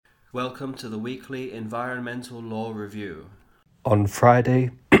Welcome to the weekly Environmental Law Review. On Friday,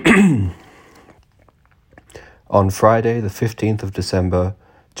 the 15th of December,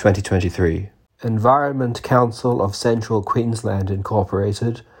 2023, Environment Council of Central Queensland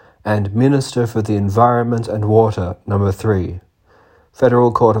Incorporated and Minister for the Environment and Water, No. 3,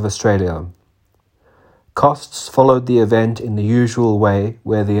 Federal Court of Australia. Costs followed the event in the usual way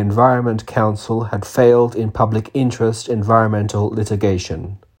where the Environment Council had failed in public interest environmental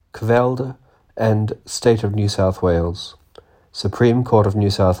litigation. Kvelda and State of New South Wales. Supreme Court of New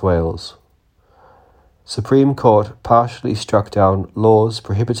South Wales. Supreme Court partially struck down laws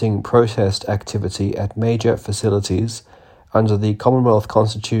prohibiting protest activity at major facilities under the Commonwealth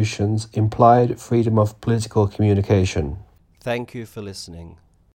Constitution's implied freedom of political communication. Thank you for listening.